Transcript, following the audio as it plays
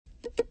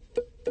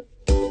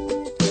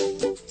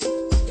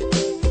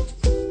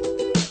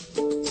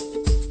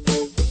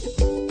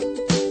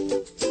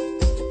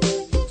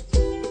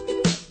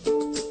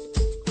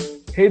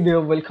Hey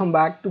there, welcome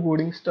back to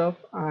Coding Stuff.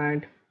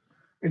 And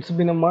it's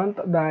been a month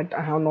that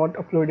I have not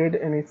uploaded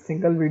any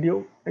single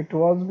video. It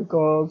was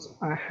because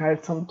I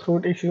had some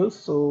throat issues,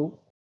 so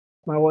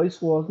my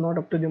voice was not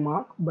up to the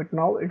mark, but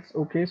now it's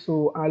okay.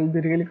 So I'll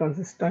be really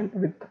consistent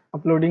with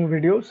uploading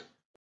videos.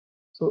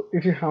 So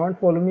if you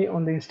haven't followed me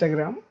on the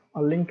Instagram,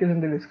 a link is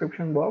in the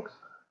description box.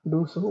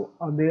 Do so.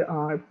 There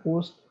I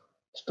post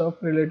stuff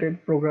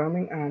related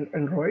programming and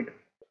Android.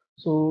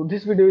 So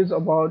this video is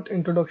about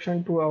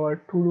introduction to our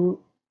to-do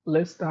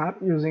list app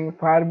using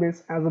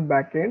Firebase as a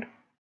backend.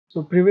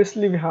 So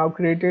previously we have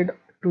created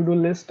to-do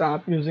list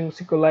app using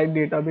SQLite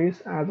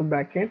database as a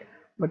backend,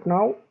 but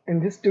now in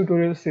this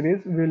tutorial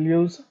series we'll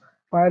use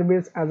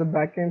Firebase as a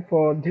backend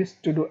for this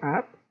to-do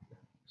app.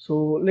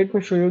 So let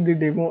me show you the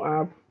demo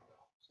app.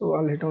 So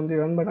I'll hit on the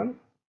run button,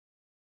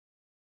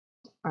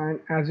 and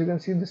as you can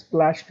see the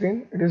splash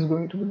screen, it is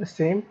going to be the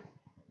same.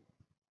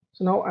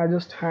 So now I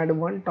just had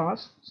one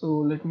task, so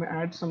let me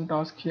add some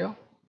task here.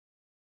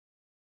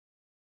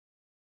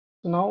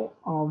 So now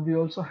we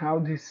also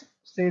have this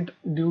set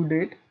due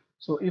date.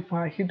 So if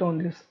I hit on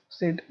this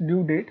set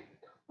due date,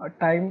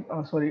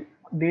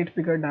 date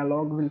picker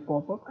dialog will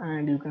pop up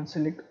and you can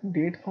select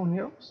date from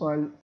here. So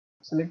I'll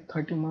select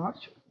 30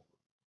 March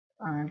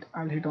and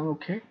I'll hit on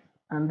OK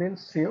and then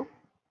save.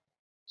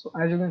 So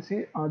as you can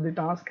see, the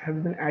task has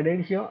been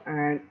added here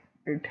and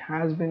it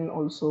has been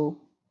also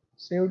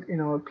saved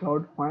in our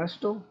cloud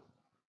Firestore.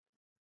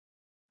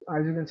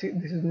 As you can see,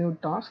 this is new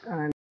task,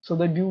 and so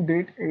the due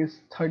date is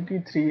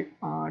 33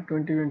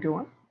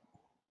 2021.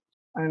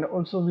 And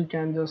also we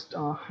can just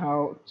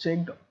have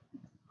checked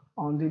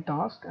on the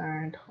task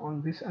and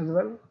on this as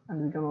well,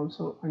 and we can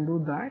also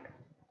undo that.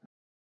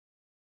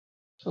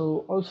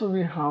 So also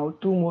we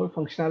have two more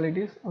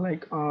functionalities,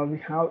 like we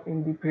have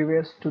in the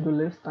previous to-do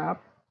list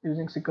app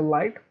using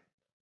SQLite.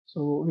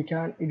 So we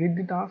can edit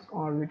the task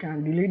or we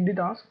can delete the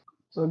task.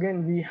 So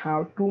again we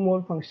have two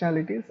more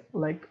functionalities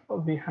like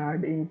we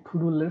had in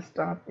to-do list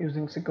app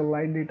using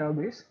SQLite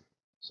database.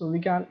 So we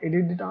can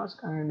edit the task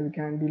and we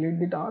can delete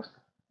the task.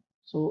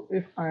 So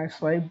if I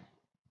swipe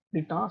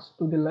the task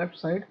to the left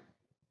side,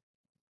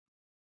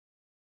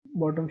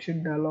 bottom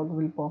sheet dialog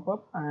will pop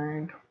up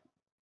and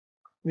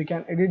we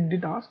can edit the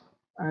task.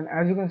 And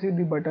as you can see,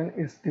 the button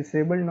is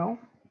disabled now,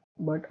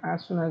 but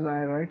as soon as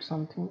I write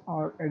something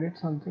or edit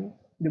something,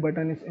 the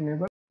button is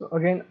enabled. So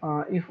again,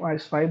 if I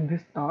swipe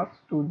this task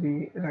to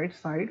the right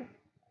side,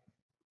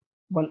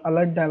 one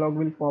alert dialog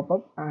will pop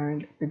up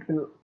and it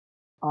will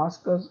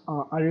ask us,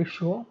 are you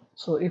sure?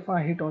 So if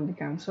I hit on the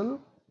cancel,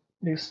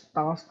 this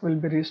task will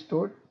be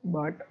restored.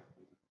 But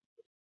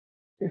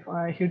if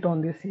I hit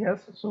on this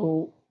yes,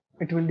 so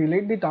it will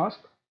delete the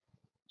task.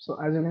 So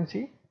as you can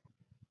see,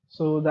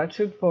 so that's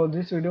it for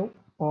this video.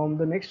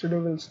 The next video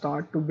will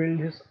start to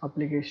build this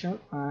application,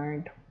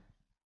 and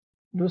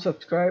do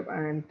subscribe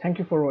and thank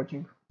you for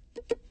watching.